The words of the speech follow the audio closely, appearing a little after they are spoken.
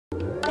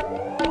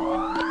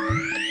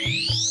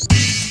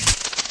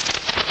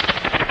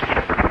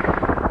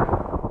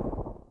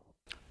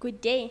Good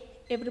day,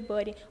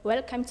 everybody.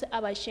 Welcome to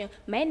our show.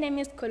 My name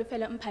is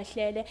Kolofelo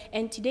Mphahlele,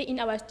 and today in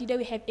our studio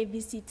we have a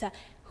visitor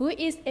who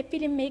is a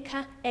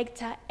filmmaker,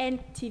 actor, and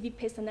TV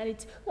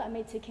personality. Who am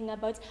I talking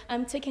about?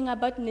 I'm talking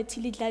about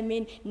Nathlie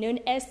Dlamini, known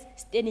as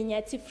Steny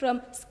Nyathi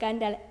from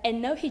Scandal, and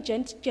now he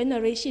joined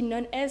Generation,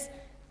 known as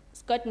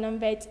Scott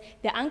Nomvete,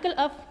 the uncle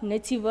of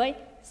Naughty Boy,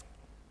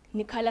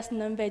 Nicholas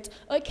Nomvete.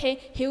 Okay,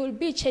 he will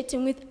be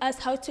chatting with us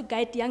how to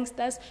guide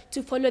youngsters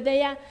to follow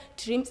their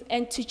dreams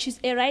and to choose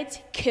a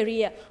right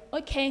career.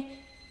 Okay.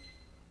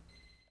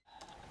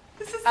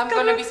 I'm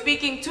going to be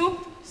speaking to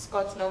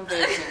Scott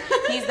Nomvete.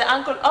 He's the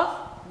uncle of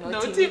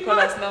Naughty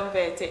Nicholas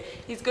Nomvete.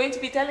 He's going to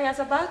be telling us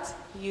about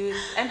youth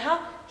and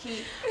how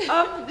he...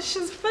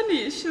 She's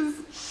funny.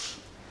 She's...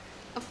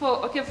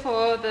 For the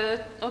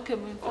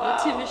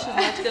TV,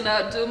 she's not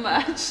gonna do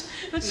much.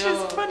 But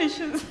she's funny.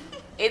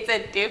 It's a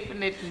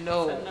definite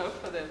no. It's a no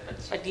for them.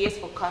 But yes,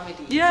 for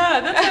comedy.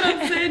 Yeah, that's what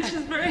I'm saying.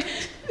 She's very...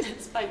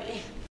 It's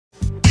funny.